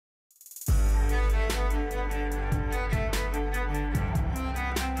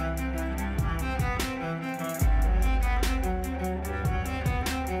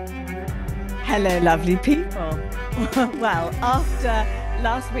Hello, lovely people. Well, after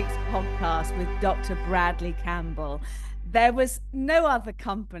last week's podcast with Dr. Bradley Campbell, there was no other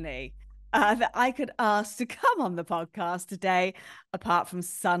company that I could ask to come on the podcast today, apart from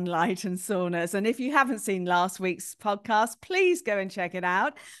Sunlighten Saunas. And if you haven't seen last week's podcast, please go and check it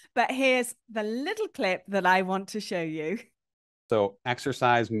out. But here's the little clip that I want to show you. So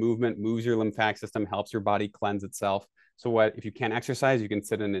exercise, movement moves your lymphatic system, helps your body cleanse itself. So if you can't exercise, you can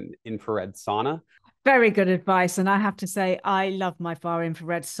sit in an infrared sauna. Very good advice. And I have to say, I love my far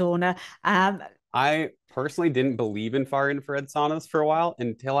infrared sauna. I personally didn't believe in far infrared saunas for a while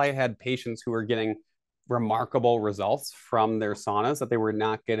until I had patients who were getting remarkable results from their saunas that they were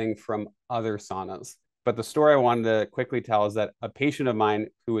not getting from other saunas. But the story I wanted to quickly tell is that a patient of mine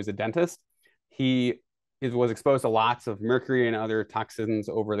who is a dentist, he was exposed to lots of mercury and other toxins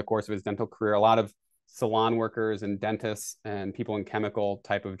over the course of his dental career. A lot of salon workers and dentists and people in chemical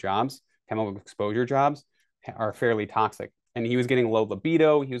type of jobs, chemical exposure jobs, are fairly toxic. And he was getting low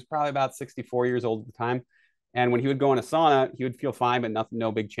libido. He was probably about 64 years old at the time. And when he would go in a sauna, he would feel fine, but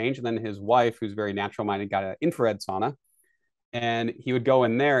no big change. And then his wife, who's very natural minded, got an infrared sauna. And he would go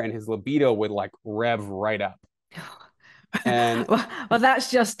in there and his libido would like rev right up. And well, that's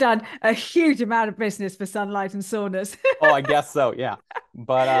just done a huge amount of business for Sunlighten Saunas. Oh, I guess so, yeah.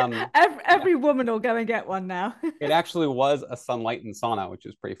 But every woman will go and get one now. It actually was a Sunlighten sauna, which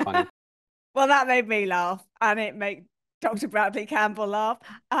is pretty funny. Well, that made me laugh, and it made Dr. Bradley Campbell laugh.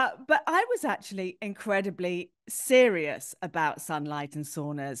 But I was actually incredibly serious about Sunlighten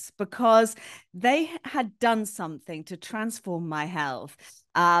Saunas because they had done something to transform my health.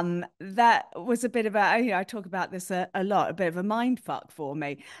 That was a bit of a, I talk about this a lot, a bit of a mind fuck for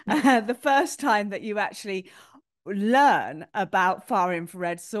me. The first time that you actually learn about far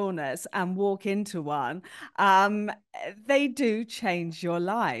infrared saunas and walk into one, they do change your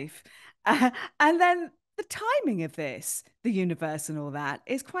life. And then the timing of this, the universe and all that,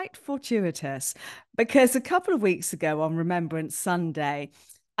 is quite fortuitous because a couple of weeks ago on Remembrance Sunday,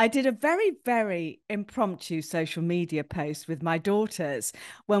 I did a very, very impromptu social media post with my daughters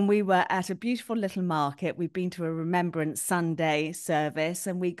when we were at a beautiful little market. We've been to a Remembrance Sunday service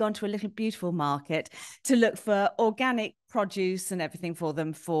and we'd gone to a little beautiful market to look for organic produce and everything for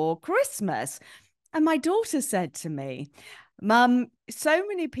them for Christmas. And my daughter said to me, Mum, so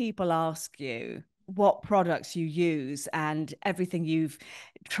many people ask you what products you use and everything you've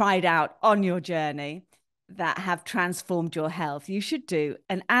tried out on your journey that have transformed your health. You should do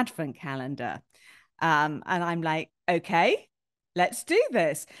an advent calendar. And I'm like, okay, let's do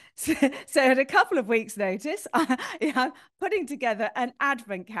this. So at a couple of weeks' notice, I'm putting together an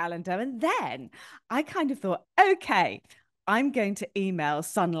advent calendar. And then I kind of thought, okay, I'm going to email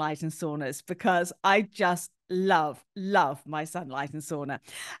Sunlighten Saunas because I just love my Sunlighten sauna.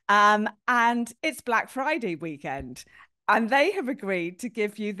 And it's Black Friday weekend. And they have agreed to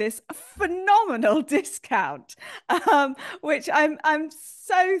give you this phenomenal discount, which I'm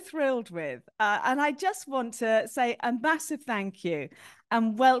so thrilled with. And I just want to say a massive thank you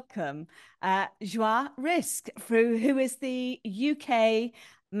and welcome Joie, who is the UK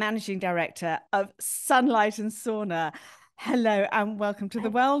Managing Director of Sunlighten Sauna. Hello and welcome to the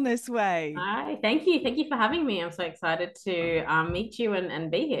Wellness Way. Hi, thank you. Thank you for having me. I'm so excited to meet you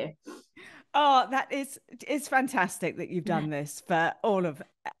and be here. Oh, it's fantastic that you've done this for all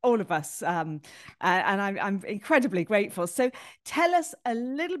of us, and I'm incredibly grateful. So, tell us a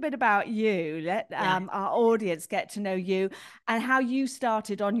little bit about you. Let our audience get to know you and how you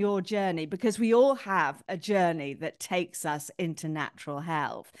started on your journey, because we all have a journey that takes us into natural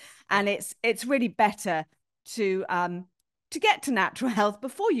health, and it's really better to get to natural health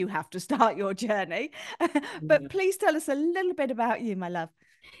before you have to start your journey. But please tell us a little bit about you, my love.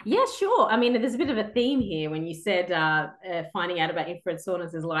 Yeah, sure. I mean, there's a bit of a theme here when you said finding out about infrared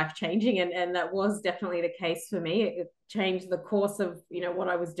saunas is life-changing, and that was definitely the case for me. It changed the course of, what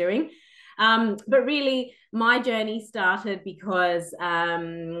I was doing. But really, my journey started because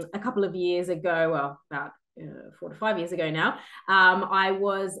a couple of years ago, well, about 4 to 5 years ago now, I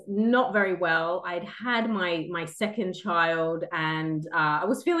was not very well. I'd had my second child, and I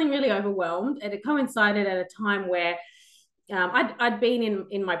was feeling really overwhelmed, and it coincided at a time where I'd been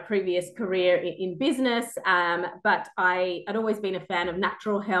in my previous career in business, but I'd always been a fan of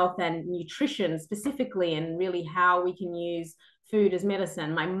natural health and nutrition specifically, and really how we can use food as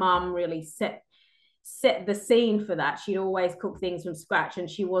medicine. My mum really set the scene for that. She'd always cook things from scratch, and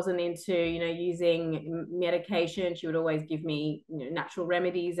she wasn't into using medication. She would always give me natural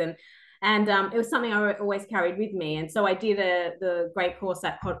remedies, and it was something I always carried with me. And so I did the great course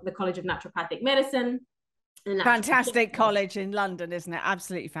at the College of Naturopathic Medicine. Fantastic college in London, isn't it?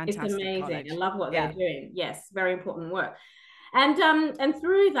 Absolutely fantastic. It's amazing. College. I love what they're doing. Yes, very important work. And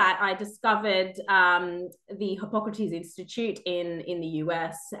through that, I discovered the Hippocrates Institute in the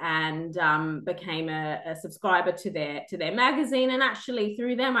US, and became a subscriber to their magazine. And actually,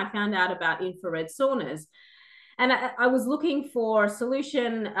 through them, I found out about infrared saunas. And I was looking for a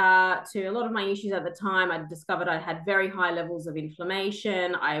solution to a lot of my issues at the time. I discovered I had very high levels of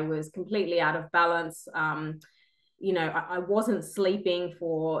inflammation. I was completely out of balance. I wasn't sleeping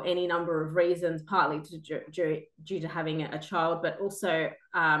for any number of reasons, partly due to having a child, but also,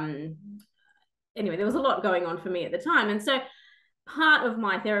 anyway, there was a lot going on for me at the time. And so part of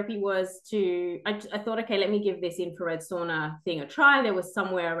my therapy was I thought, okay, let me give this infrared sauna thing a try. There was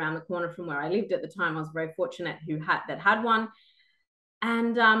somewhere around the corner from where I lived at the time. I was very fortunate that had one.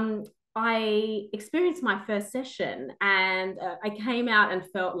 And I experienced my first session, and I came out and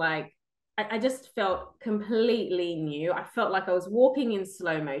felt like, I just felt completely new. I felt like I was walking in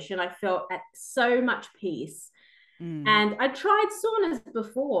slow motion. I felt at so much peace. And I tried saunas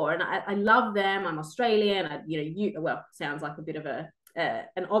before, and I love them. I'm Australian. Sounds like a bit of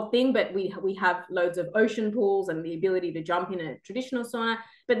an odd thing, but we have loads of ocean pools and the ability to jump in a traditional sauna.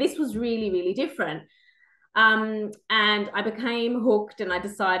 But this was really, really different. And I became hooked, and I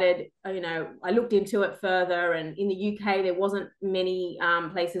decided, I looked into it further, and in the UK there wasn't many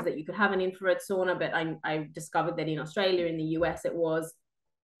places that you could have an infrared sauna, but I discovered that in Australia, in the US, it was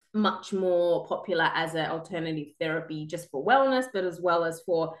much more popular as an alternative therapy, just for wellness, but as well as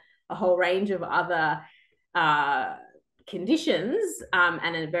for a whole range of other conditions,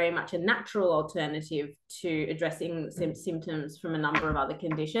 and very much a natural alternative to addressing symptoms from a number of other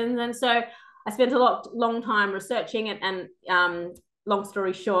conditions. And so I spent long time researching it, and long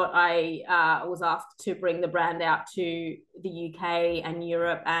story short, I was asked to bring the brand out to the UK and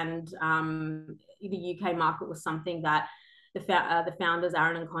Europe, and the UK market was something that the founders,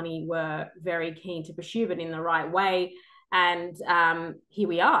 Aaron and Connie, were very keen to pursue, but in the right way. And here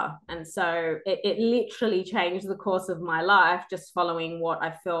we are. And so it literally changed the course of my life, just following what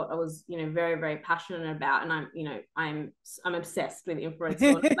I felt I was, very, very passionate about. And I'm obsessed with infrared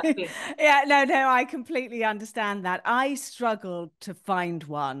sauna. Yeah, no, I completely understand that. I struggled to find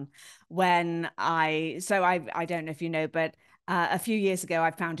one when I don't know if you know, but a few years ago,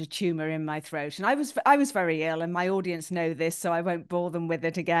 I found a tumour in my throat, and I was very ill, and my audience know this, so I won't bore them with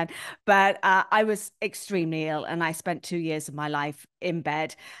it again. But I was extremely ill, and I spent 2 years of my life in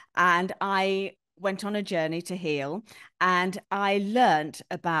bed, and I went on a journey to heal, and I learned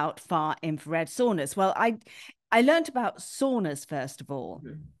about far infrared saunas. Well, I learned about saunas first of all.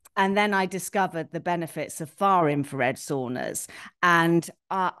 And then I discovered the benefits of far infrared saunas, and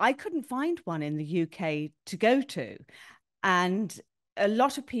I couldn't find one in the UK to go to. And a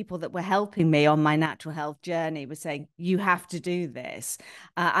lot of people that were helping me on my natural health journey were saying, you have to do this.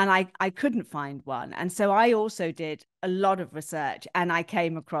 And I couldn't find one. And so I also did a lot of research, and I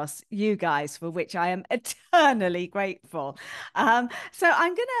came across you guys, for which I am eternally grateful. So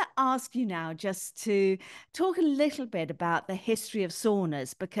I'm going to ask you now just to talk a little bit about the history of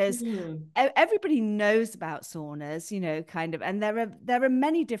saunas, because everybody knows about saunas, and there are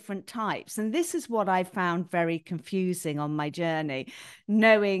many different types. And this is what I found very confusing on my journey,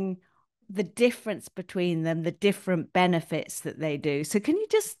 knowing the difference between them, the different benefits that they do. So can you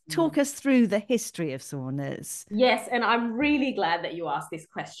just talk us through the history of saunas? Yes, and I'm really glad that you asked this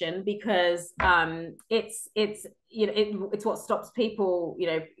question, because it's what stops people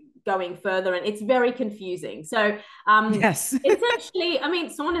going further, and it's very confusing. So yes, it's actually,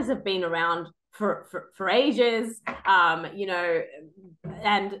 saunas have been around for ages,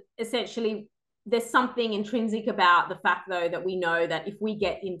 and essentially there's something intrinsic about the fact, though, that we know that if we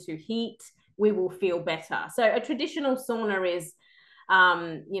get into heat, we will feel better. So a traditional sauna is,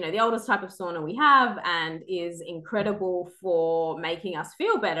 the oldest type of sauna we have, and is incredible for making us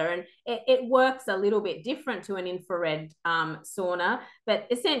feel better. And it works a little bit different to an infrared sauna, but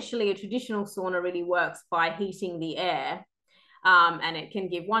essentially a traditional sauna really works by heating the air. And it can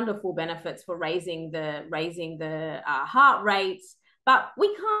give wonderful benefits for raising the heart rate, but we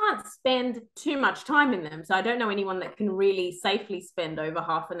can't spend too much time in them. So I don't know anyone that can really safely spend over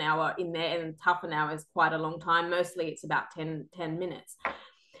half an hour in there, and half an hour is quite a long time. Mostly it's about 10 minutes.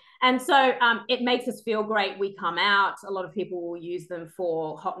 And so it makes us feel great. We come out. A lot of people will use them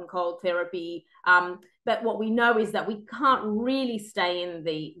for hot and cold therapy. But what we know is that we can't really stay in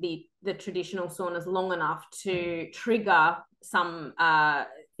the traditional saunas long enough to trigger some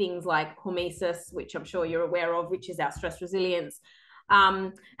things like hormesis, which I'm sure you're aware of, which is our stress resilience.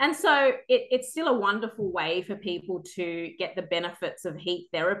 And so it's still a wonderful way for people to get the benefits of heat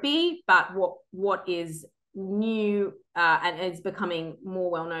therapy. But what is new and is becoming more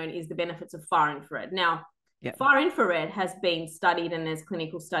well known is the benefits of far infrared. Now, Yep. Far infrared has been studied, and there's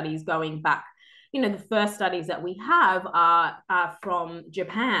clinical studies going back. The first studies that we have are from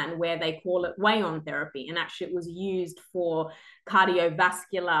Japan, where they call it Wayon therapy, and actually it was used for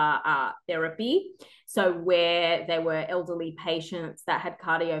cardiovascular therapy. So where there were elderly patients that had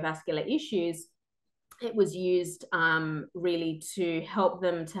cardiovascular issues, it was used really to help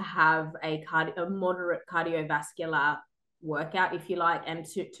them to have a moderate cardiovascular workout, if you like, and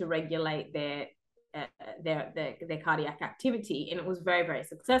to regulate their cardiac activity. And it was very, very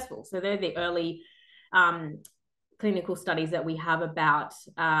successful. So they're the early clinical studies that we have about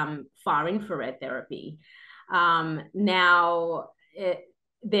far infrared therapy. Now,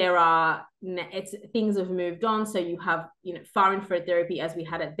 things have moved on. So you have, far infrared therapy as we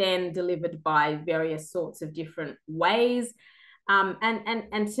had it then, delivered by various sorts of different ways.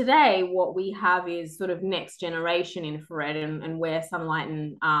 And today what we have is sort of next generation infrared, and where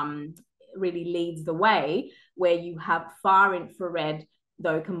Sunlighten really leads the way, where you have far infrared,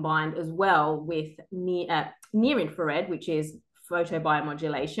 though combined as well with near infrared, which is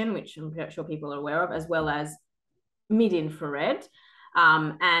photobiomodulation, which I'm sure people are aware of, as well as mid infrared.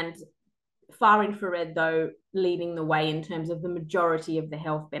 And far infrared, though, leading the way in terms of the majority of the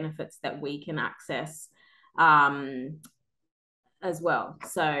health benefits that we can access as well.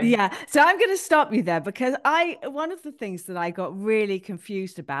 So I'm going to stop you there, because one of the things that I got really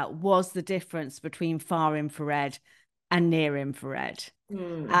confused about was the difference between far infrared and near infrared.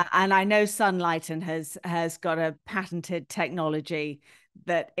 And I know Sunlighten has got a patented technology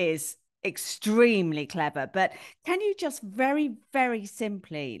that is extremely clever, but can you just very, very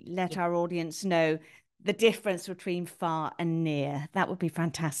simply let our audience know the difference between far and near? That would be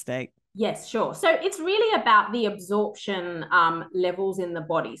fantastic. Yes, sure. So it's really about the absorption levels in the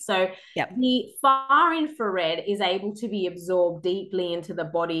body. So the far infrared is able to be absorbed deeply into the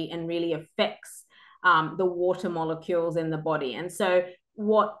body and really affects the water molecules in the body. And so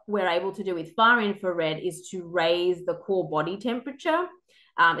what we're able to do with far infrared is to raise the core body temperature,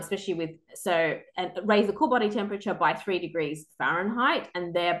 raise the core body temperature by 3 degrees Fahrenheit,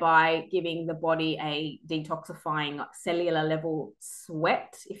 and thereby giving the body a detoxifying cellular level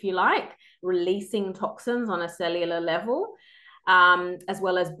sweat, if you like, releasing toxins on a cellular level, as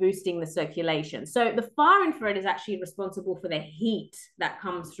well as boosting the circulation. So the far infrared is actually responsible for the heat that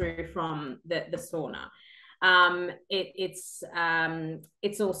comes through from the sauna. It's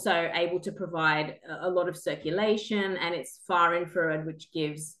also able to provide a lot of circulation, and it's far infrared which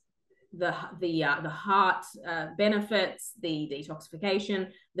gives the heart benefits, the detoxification,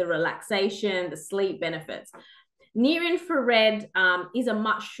 the relaxation, the sleep benefits. Near infrared is a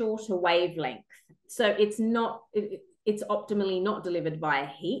much shorter wavelength, so it's optimally not delivered via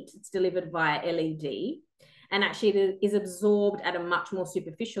heat. It's delivered via LED, and actually it is absorbed at a much more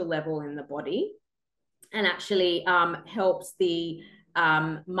superficial level in the body, and actually helps the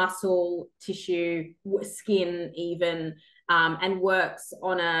muscle tissue, skin even, and works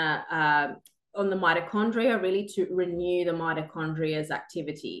on the mitochondria, really to renew the mitochondria's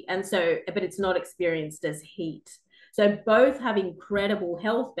activity. And so, but it's not experienced as heat. So both have incredible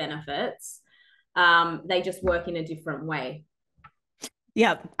health benefits. They just work in a different way.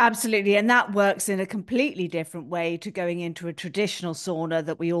 Yeah, absolutely. And that works in a completely different way to going into a traditional sauna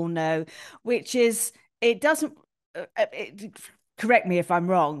that we all know, which is, it doesn't, correct me if I'm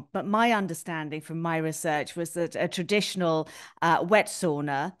wrong, but my understanding from my research was that a traditional wet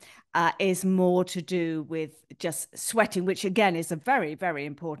sauna is more to do with just sweating, which again is a very, very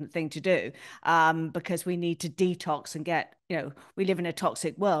important thing to do, because we need to detox and get, we live in a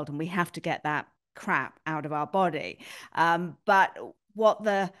toxic world and we have to get that crap out of our body. But what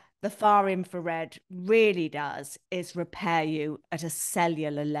the far infrared really does is repair you at a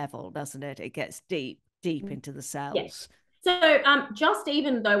cellular level, doesn't it? It gets deep into the cells. Yes. So just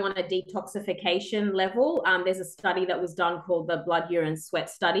even though on a detoxification level, there's a study that was done called the blood, urine, sweat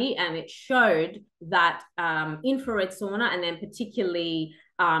study, and it showed that infrared sauna, and then particularly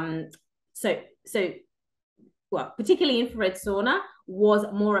particularly infrared sauna, was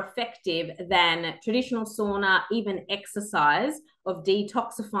more effective than traditional sauna, even exercise, of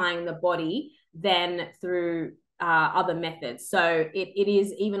detoxifying the body than through other methods. So it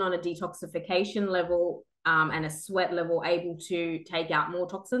is, even on a detoxification level and a sweat level, able to take out more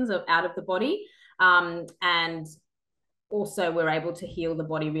toxins out of the body. And also we're able to heal the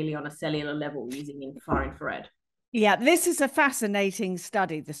body really on a cellular level using far infrared. Yeah, this is a fascinating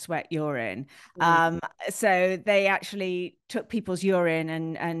study, the sweat urine. Mm. So they actually took people's urine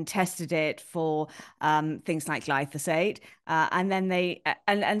and tested it for things like glyphosate, and then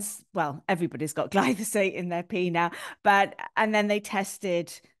well, everybody's got glyphosate in their pee now, but and then they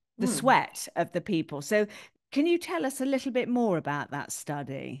tested the Mm. sweat of the people. So can you tell us a little bit more about that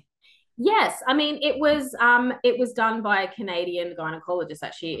study? Yes, I mean it was done by a Canadian gynecologist.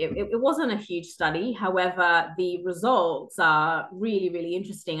 Actually, it wasn't a huge study. However, the results are really really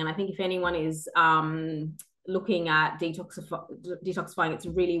interesting, and I think if anyone is looking at detoxifying, it's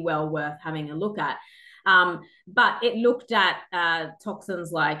really well worth having a look at. But it looked at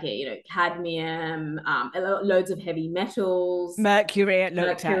toxins like cadmium, loads of heavy metals, Mercury, it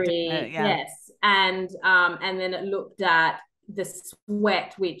looked at, didn't it? mercury, Yeah. yes, and then it looked at the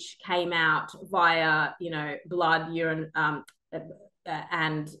sweat which came out via blood, urine,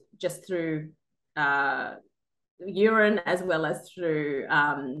 and just through urine, as well as through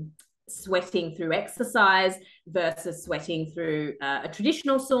sweating through exercise versus sweating through a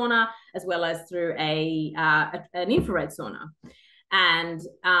traditional sauna, as well as through an infrared sauna. And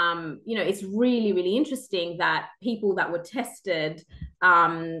it's really really interesting that people that were tested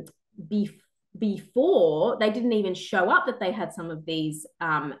before, they didn't even show up that they had some of these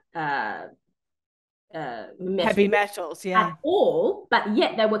Heavy metals metals, at yeah. all, but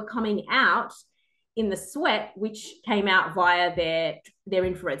yet they were coming out in the sweat, which came out via their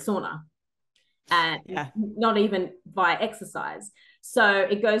infrared sauna, and Yeah. not even via exercise. So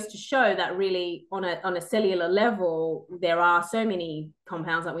it goes to show that really on a cellular level, there are so many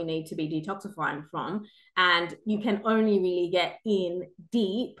compounds that we need to be detoxifying from, and you can only really get in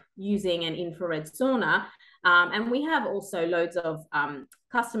deep using an infrared sauna. And we have also loads of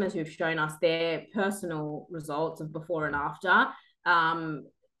customers who've shown us their personal results of before and after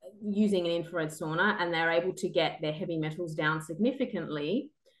using an infrared sauna, and they're able to get their heavy metals down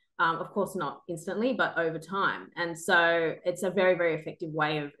significantly. Of course, not instantly, but over time. And so it's a very, very effective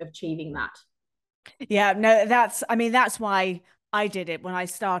way of achieving that. Yeah, no, I mean, that's why I did it when I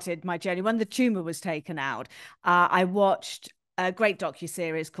started my journey. When the tumor was taken out, I watched a great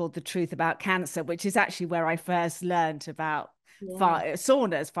docuseries called The Truth About Cancer, which is actually where I first learned about Yeah.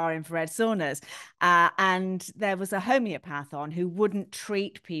 far infrared saunas. And there was a homeopath on who wouldn't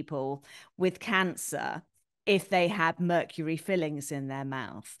treat people with cancer if they had mercury fillings in their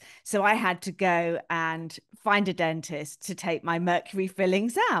mouth. So I had to go and find a dentist to take my mercury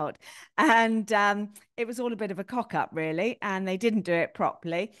fillings out. And it was all a bit of a cock up, really. And they didn't do it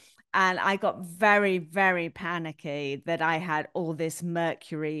properly. And I got very, very panicky that I had all this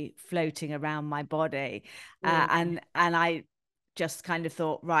mercury floating around my body. Mm. And I just kind of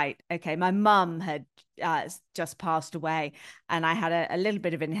thought, right, okay, my mum had just passed away, and I had a little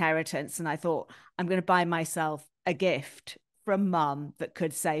bit of inheritance, and I thought, I'm going to buy myself a gift from mum that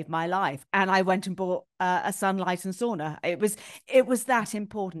could save my life. And I went and bought a Sunlighten sauna. It was that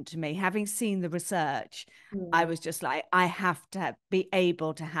important to me. Having seen the research, I Mm. was just like, I have to be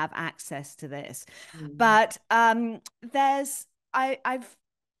able to have access to this. Mm. But I've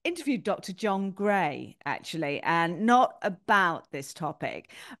interviewed Dr. John Gray, actually, and not about this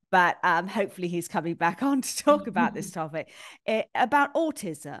topic, but hopefully he's coming back on to talk about this topic, about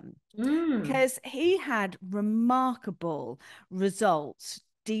autism, Mm. because he had remarkable results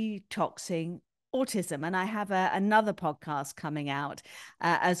detoxing autism. And I have another podcast coming out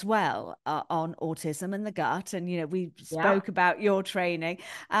as well on autism and the gut. And, we Yeah. spoke about your training,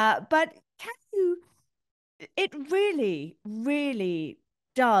 but can you, it really, really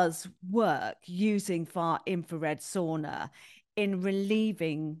does work using far infrared sauna in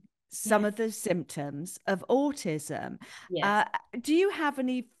relieving some Yes. of the symptoms of autism. Yes. Uh, do you have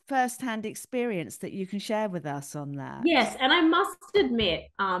any first-hand experience that you can share with us on that? Yes, and I must admit,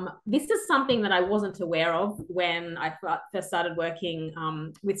 this is something that I wasn't aware of when I first started working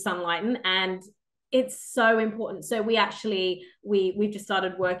with Sunlighten, and it's so important. So we've just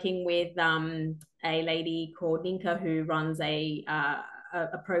started working with a lady called Ninka, who runs a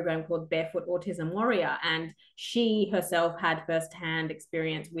program called Barefoot Autism Warrior, and she herself had firsthand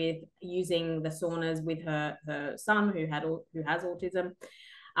experience with using the saunas with her son who has autism,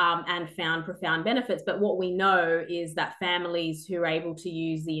 and found profound benefits. But what we know is that families who are able to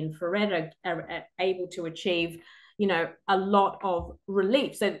use the infrared are able to achieve a lot of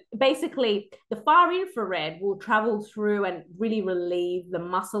relief. So basically the far infrared will travel through and really relieve the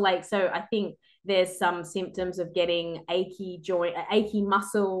muscle ache. So I think there's some symptoms of getting achy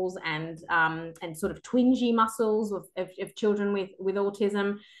muscles, and sort of twingy muscles of children with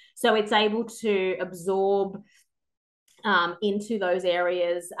autism. So it's able to absorb into those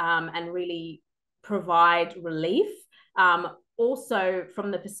areas, and really provide relief. Also from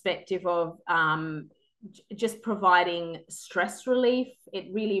the perspective of just providing stress relief, it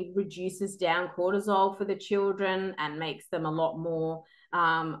really reduces down cortisol for the children and makes them a lot more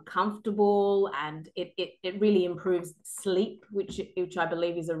comfortable, and it really improves sleep, which I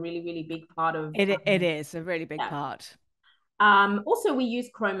believe is a really, really big part of it is a really big part. Also, we use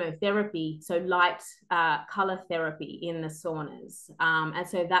chromotherapy, so light color therapy in the saunas. And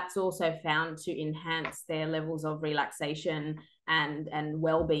so that's also found to enhance their levels of relaxation and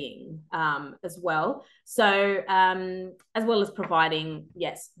well-being as well. So as well as providing,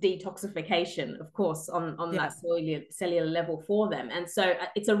 yes, detoxification, of course, on that cellular level for them. And so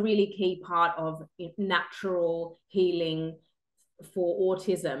it's a really key part of natural healing for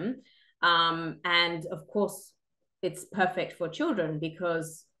autism. And of course, it's perfect for children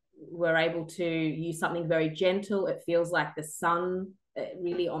because we're able to use something very gentle. It feels like the sun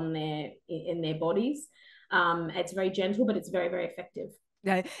really in their bodies. It's very gentle, but it's very, very effective.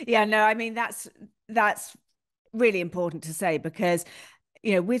 No, I mean, that's really important to say, because,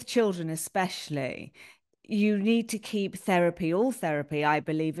 with children especially, you need to keep all therapy, I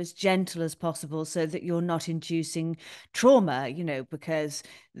believe, as gentle as possible so that you're not inducing trauma, because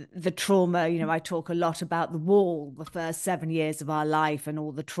the trauma, I talk a lot about the wall, the first 7 years of our life and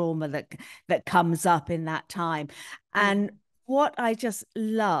all the trauma that comes up in that time. And what I just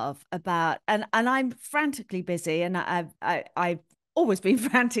love about, and I'm frantically busy, and I've always been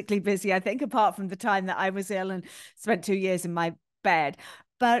frantically busy, I think, apart from the time that I was ill and spent 2 years in my bed.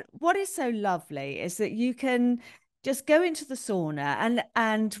 But what is so lovely is that you can just go into the sauna,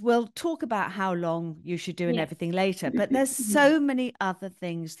 and we'll talk about how long you should do and everything later. But there's so many other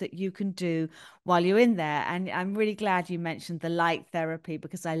things that you can do while you're in there. And I'm really glad you mentioned the light therapy,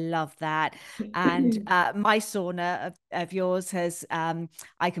 because I love that. And my sauna of yours has,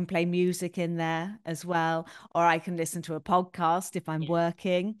 I can play music in there as well, or I can listen to a podcast if I'm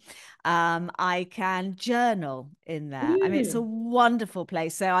working. I can journal in there. I mean, it's a wonderful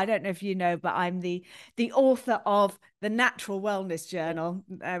place. So I don't know if you know, but I'm the author of the Natural Wellness Journal.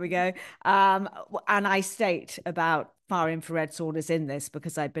 There we go. And I state about far infrared saunas in this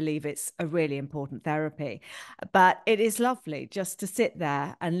because I believe it's a really important therapy. But it is lovely just to sit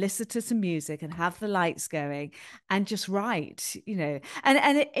there and listen to some music and have the lights going and just write,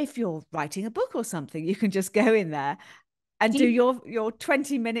 and if you're writing a book or something, you can just go in there and do your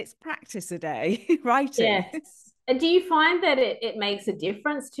 20 minutes practice a day writing. Yes. And do you find that it makes a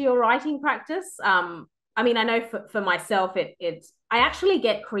difference to your writing practice? I mean, I know for myself, I actually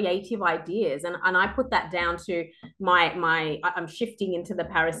get creative ideas, and I put that down to I'm shifting into the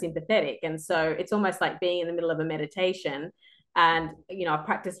parasympathetic. And so it's almost like being in the middle of a meditation. And, I've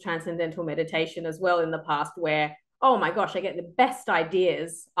practiced transcendental meditation as well in the past, where, oh my gosh, I get the best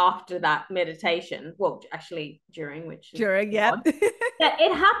ideas after that meditation. Well, actually during, yeah.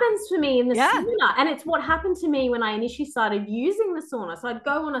 It happens to me in the sauna, and it's what happened to me when I initially started using the sauna. So I'd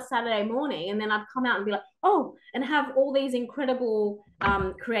go on a Saturday morning, and then I'd come out and be like, oh, and have all these incredible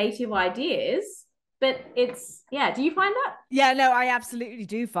creative ideas. But it's, do you find that? Yeah, no, I absolutely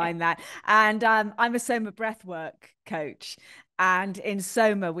do find that. And I'm a Soma breathwork coach. And in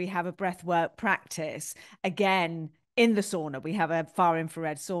Soma, we have a breathwork practice. More in the sauna, we have a far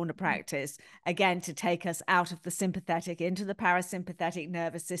infrared sauna practice, again, to take us out of the sympathetic into the parasympathetic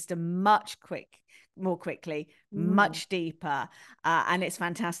nervous system more quickly, much deeper. And it's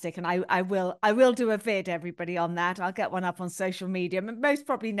fantastic. And I will do a vid, everybody, on that. I'll get one up on social media, most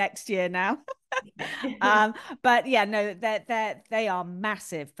probably next year now. But yeah, no, they are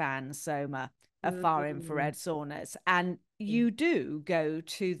massive fans, Soma, of far infrared saunas. And you do go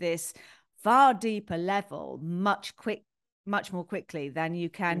to this far deeper level much more quickly than you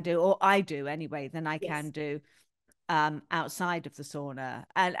can do, or I do anyway, than I can do outside of the sauna.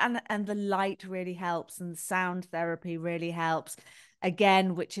 And the light really helps, and the sound therapy really helps,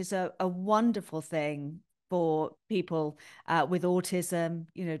 again, which is a wonderful thing for people with autism,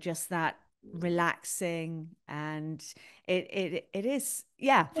 just that relaxing. And it is,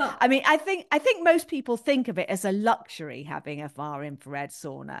 well, I mean, I think most people think of it as a luxury, having a far infrared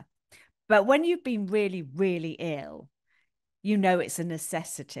sauna. But when you've been really, really ill, it's a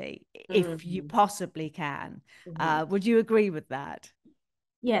necessity if you possibly can. Would you agree with that?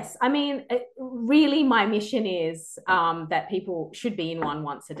 Yes. I mean, really, my mission is that people should be in one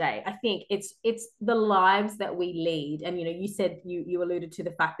once a day. I think it's the lives that we lead. And, you said you alluded to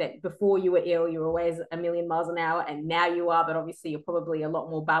the fact that before you were ill, you were always a million miles an hour, and now you are, but obviously you're probably a lot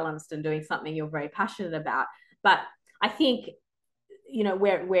more balanced and doing something you're very passionate about. But I think,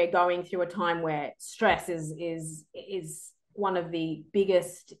 we're going through a time where stress is one of the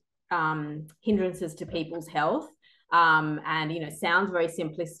biggest hindrances to people's health. And, sounds very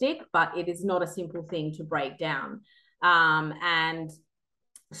simplistic, but it is not a simple thing to break down. And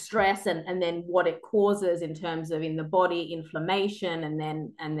stress and then what it causes in terms of in the body inflammation, and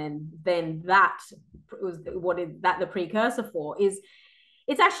then that was what is that the precursor for is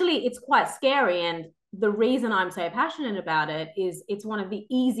it's quite scary. And the reason I'm so passionate about it is it's one of the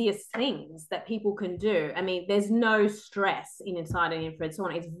easiest things that people can do. I mean, there's no stress inside an infrared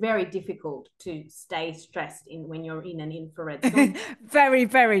sauna. It's very difficult to stay stressed when you're in an infrared sauna. Very,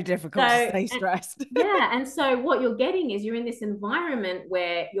 very difficult to stay stressed. And so what you're getting is you're in this environment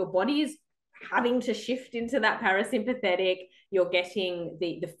where your body is having to shift into that parasympathetic. You're getting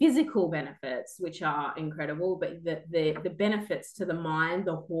the physical benefits, which are incredible, but the benefits to the mind,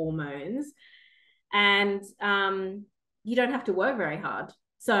 the hormones, and you don't have to work very hard.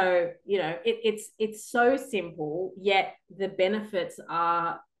 So it's so simple, yet the benefits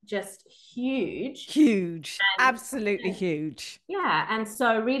are just huge, absolutely huge. Yeah. And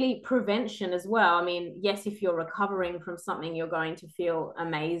so really prevention as well. I mean, yes, if you're recovering from something, you're going to feel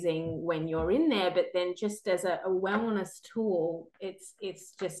amazing when you're in there, but then just as a wellness tool, it's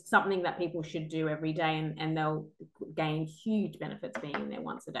just something that people should do every day, and they'll gain huge benefits being in there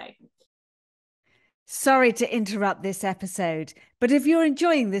once a day. Sorry to interrupt this episode, but if you're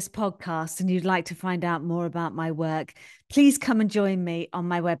enjoying this podcast and you'd like to find out more about my work, please come and join me on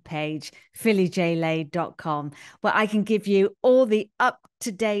my webpage, phillyjlade.com, where I can give you all the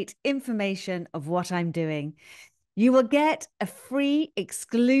up-to-date information of what I'm doing. You will get a free,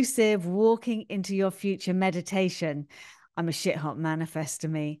 exclusive walking into your future meditation. I'm a shit-hot manifestor,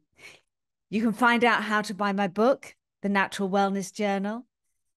 me. You can find out how to buy my book, The Natural Wellness Journal,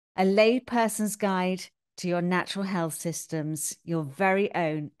 a layperson's guide to your natural health systems, your very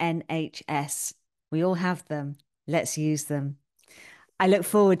own NHS. We all have them. Let's use them. I look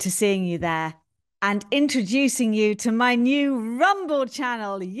forward to seeing you there and introducing you to my new Rumble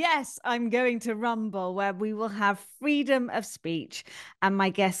channel. Yes, I'm going to Rumble, where we will have freedom of speech and my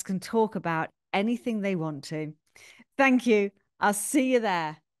guests can talk about anything they want to. Thank you. I'll see you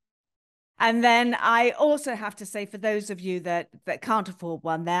there. And then I also have to say, for those of you that can't afford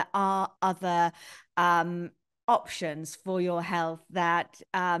one, there are other options for your health that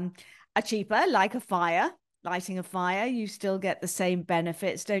are cheaper, like lighting a fire. You still get the same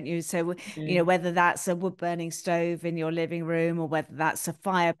benefits, don't you? So, whether that's a wood burning stove in your living room or whether that's a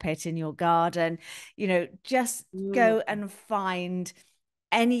fire pit in your garden, just go and find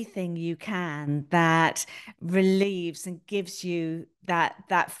anything you can that relieves and gives you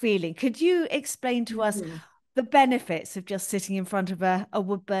that feeling. Could you explain to us the benefits of just sitting in front of a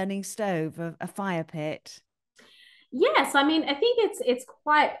wood burning stove, a fire pit? Yes, I mean, I think it's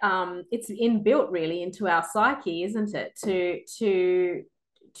quite it's inbuilt really into our psyche, isn't it?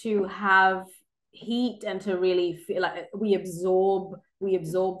 To have heat and to really feel like we absorb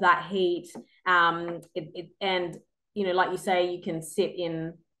that heat. And like you say, you can sit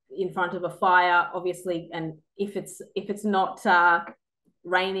in front of a fire, obviously, and if it's not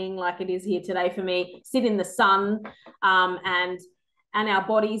raining like it is here today for me, sit in the sun, and our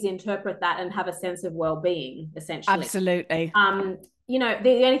bodies interpret that and have a sense of well-being, essentially. Absolutely. The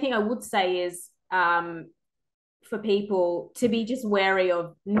only thing I would say is for people to be just wary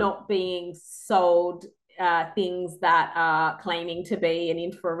of not being sold things that are claiming to be an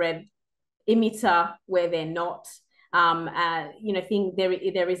infrared emitter where they're not.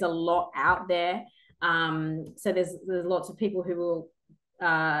 There is a lot out there. So there's lots of people who will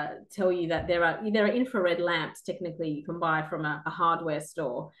tell you that there are infrared lamps technically you can buy from a hardware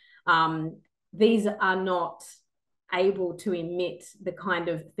store. These are not able to emit the kind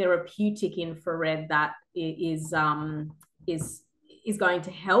of therapeutic infrared that is going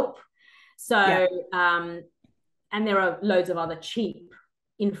to help. So and there are loads of other cheap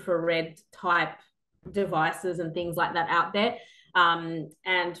infrared type devices and things like that out there,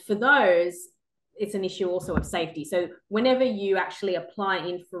 and for those it's an issue also of safety. So whenever you actually apply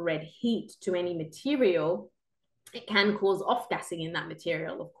infrared heat to any material, it can cause off-gassing in that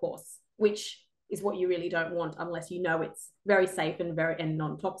material, of course, which is what you really don't want unless you know it's very safe and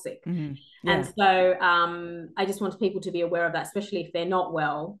non-toxic. Mm-hmm. Yeah. And so I just want people to be aware of that, especially if they're not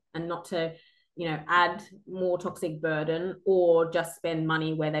well, and not to add more toxic burden or just spend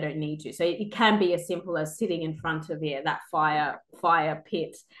money where they don't need to. So it can be as simple as sitting in front of that fire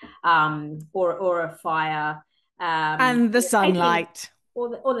pit, or a fire, and the sunlight,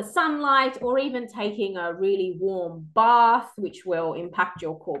 or the sunlight, or even taking a really warm bath, which will impact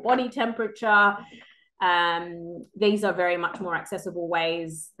your core body temperature. These are very much more accessible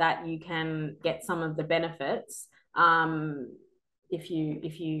ways that you can get some of the benefits. if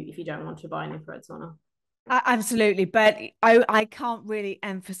you don't want to buy an infrared sauna. Absolutely, but I can't really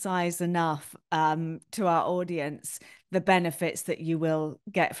emphasize enough to our audience the benefits that you will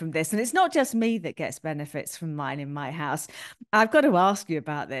get from this. And it's not just me that gets benefits from mine in my house. I've got to ask you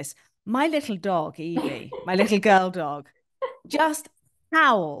about this. My little dog, Evie, my little girl dog, just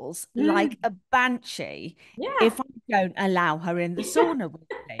howls like a banshee Yeah. if I don't allow her in the sauna with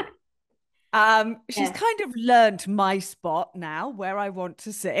me. She's Yeah. kind of learned my spot now where I want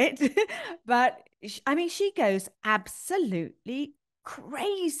to sit, but I mean, she goes absolutely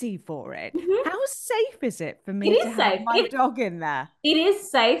crazy for it. Mhm. How safe is it for It me to is have safe. my dog in there? It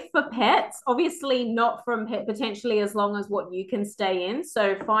is safe for pets, obviously not from pet, potentially as long as what you can stay in.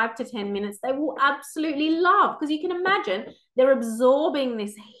 So 5 to 10 minutes, they will absolutely love, because you can imagine they're absorbing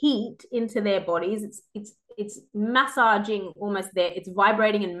this heat into their bodies. It's massaging almost there. It's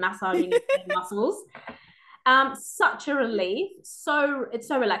vibrating and massaging their muscles. Such a relief. So it's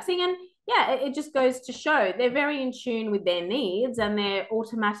so relaxing. And yeah, it just goes to show they're very in tune with their needs, and they're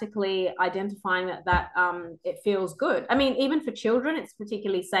automatically identifying that it feels good. I mean, even for children, it's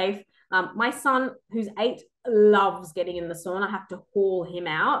particularly safe. My son, who's 8, loves getting in the sauna. I have to haul him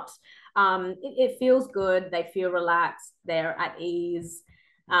out. It feels good. They feel relaxed. They're at ease.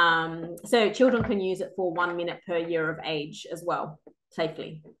 So children can use it for 1 minute per year of age as well,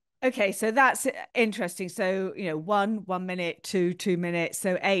 safely. Okay, so that's interesting. So, 1 minute, 2 minutes,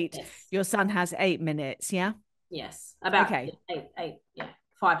 so 8. Yes. Your son has 8 minutes, yeah? Yes, about Okay. eight, yeah,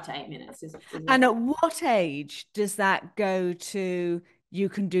 5 to 8 minutes is And what. at what age does that go to you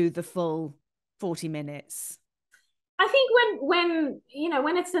can do the full 40 minutes? I think when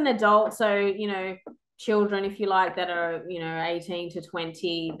it's an adult, so children, if you like, that are 18 to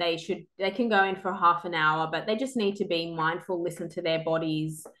 20, they can go in for half an hour, but they just need to be mindful, listen to their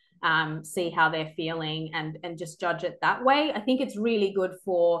bodies, see how they're feeling, and just judge it that way. I think it's really good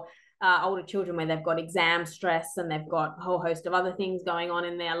for older children where they've got exam stress and they've got a whole host of other things going on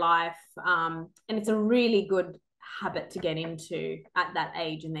in their life, and it's a really good habit to get into at that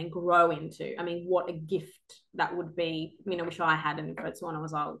age and then grow into. I mean, what a gift that would be. Which I had in first when I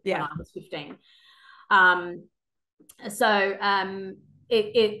was 15. Um, so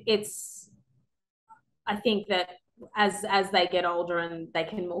it's I think that as they get older and they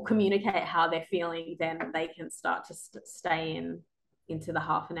can more communicate how they're feeling, then they can start to stay into the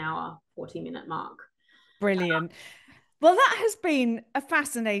half an hour, 40-minute mark. Brilliant. Well, that has been a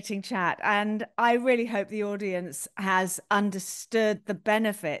fascinating chat, and I really hope the audience has understood the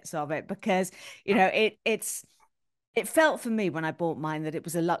benefits of it, because it felt for me when I bought mine that it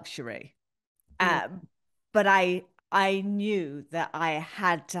was a luxury. Mm. But I knew that I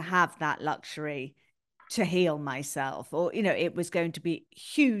had to have that luxury to heal myself, or it was going to be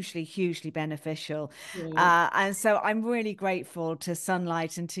hugely, hugely beneficial. Mm. And so I'm really grateful to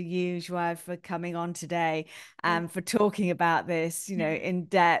Sunlight and to you, Joie, for coming on today and for talking about this, in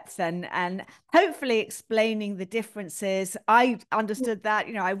depth, and hopefully explaining the differences. I understood that.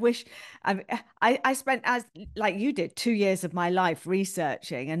 I wish I spent, as like you did, 2 years of my life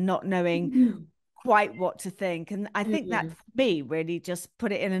researching and not knowing Mm. quite what to think. And I think that Mm. for me really just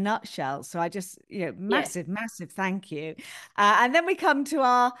put it in a nutshell. So I just, Yes. massive thank you. And then we come to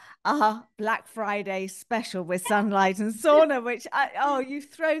our Black Friday special with Sunlight and Sauna, which you've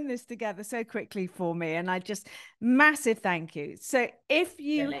thrown this together so quickly for me. And I just massive thank you. So if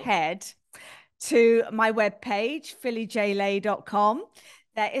you Really. head to my webpage, phillyjlay.com,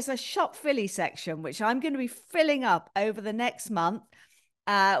 there is a Shop Philly section, which I'm going to be filling up over the next month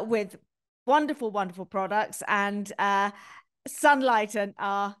with wonderful products. And Sunlighten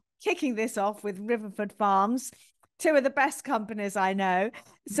are kicking this off with Riverford Farms, two of the best companies I know.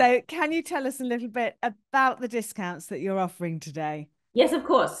 So can you tell us a little bit about the discounts that you're offering today? Yes, of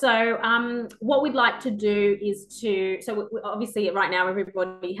course. So, what we'd like to do is obviously right now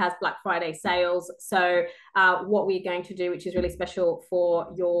everybody has Black Friday sales. So, what we're going to do, which is really special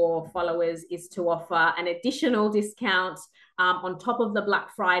for your followers, is to offer an additional discount on top of the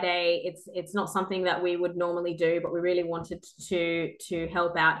Black Friday. It's not something that we would normally do, but we really wanted to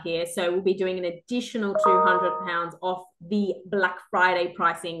help out here. So, we'll be doing an additional £200 off the Black Friday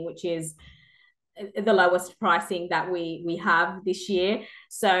pricing, which is the lowest pricing that we have this year.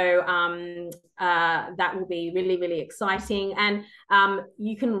 So that will be really exciting. And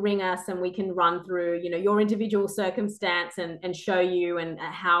you can ring us and we can run through your individual circumstance and show you and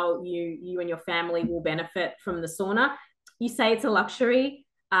how you and your family will benefit from the sauna. You say it's a luxury.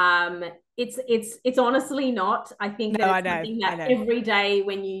 It's honestly not. I think that it's something that every day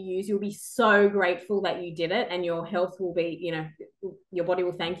when you use, you'll be so grateful that you did it, and your health will be, your body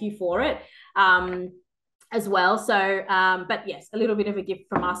will thank you for it. as well. So, but yes, a little bit of a gift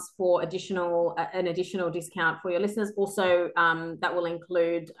from us for an additional discount for your listeners. Also, that will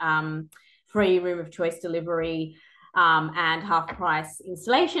include free room of choice delivery and half price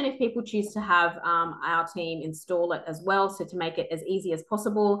installation if people choose to have our team install it as well. So to make it as easy as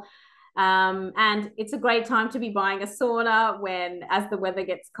possible. And it's a great time to be buying a sauna when, as the weather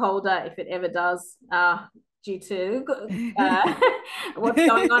gets colder, if it ever does, due to what's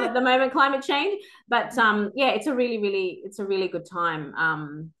going on at the moment, climate change. But yeah, it's a really good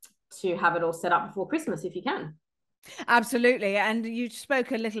time to have it all set up before Christmas if you can. Absolutely. And you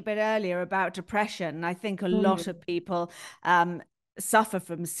spoke a little bit earlier about depression. I think a lot of people suffer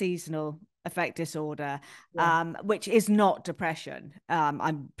from seasonal affect disorder, which is not depression.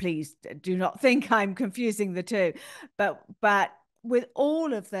 I'm pleased, do not think I'm confusing the two, but with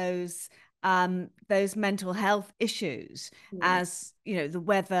all of those mental health issues, as you know, the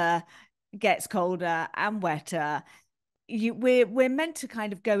weather gets colder and wetter, we're meant to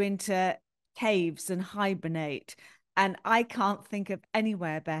kind of go into caves and hibernate, and I can't think of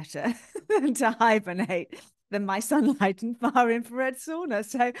anywhere better than to hibernate than my Sunlighten far infrared sauna.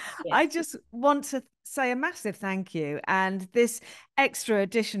 So I just want to say a massive thank you, and this extra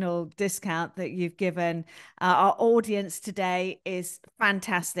additional discount that you've given our audience today is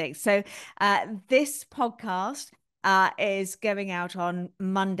fantastic. So this podcast is going out on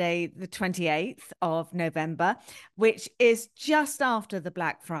Monday, the 28th of November, which is just after the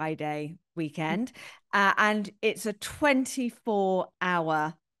Black Friday weekend. And it's a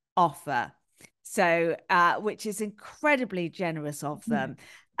 24-hour offer. So, which is incredibly generous of them.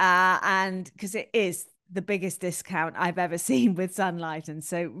 And because it is the biggest discount I've ever seen with Sunlighten.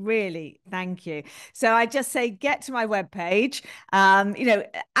 So really, thank you. So I just say, get to my webpage, you know,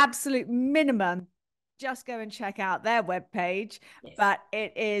 absolute minimum, just go and check out their webpage. But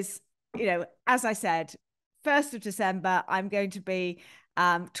it is, you know, as I said, 1st of December, I'm going to be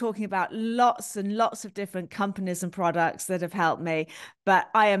talking about lots and lots of different companies and products that have helped me, but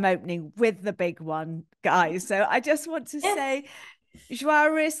I am opening with the big one, guys. So I just want to say,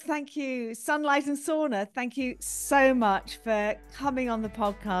 Joie, thank you. Sunlighten Sauna, thank you so much for coming on the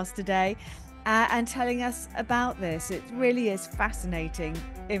podcast today and telling us about this. It really is fascinating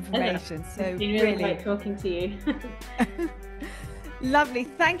information. So it's been really great talking to you. Lovely.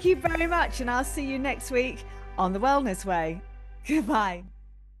 Thank you very much. And I'll see you next week on The Wellness Way. Goodbye.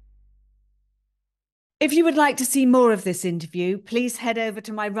 If you would like to see more of this interview, please head over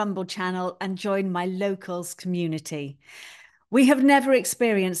to my Rumble channel and join my locals community. We have never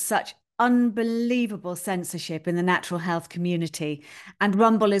experienced such unbelievable censorship in the natural health community, and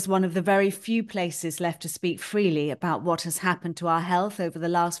Rumble is one of the very few places left to speak freely about what has happened to our health over the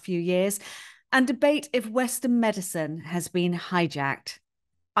last few years and debate if Western medicine has been hijacked.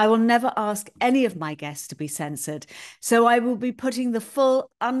 I will never ask any of my guests to be censored, so I will be putting the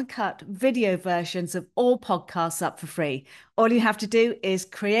full uncut video versions of all podcasts up for free. All you have to do is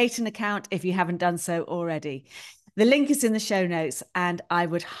create an account if you haven't done so already. The link is in the show notes, and I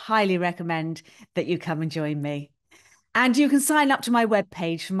would highly recommend that you come and join me. And you can sign up to my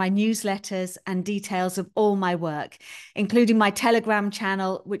webpage for my newsletters and details of all my work, including my Telegram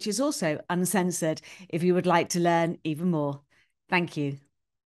channel, which is also uncensored, if you would like to learn even more. Thank you.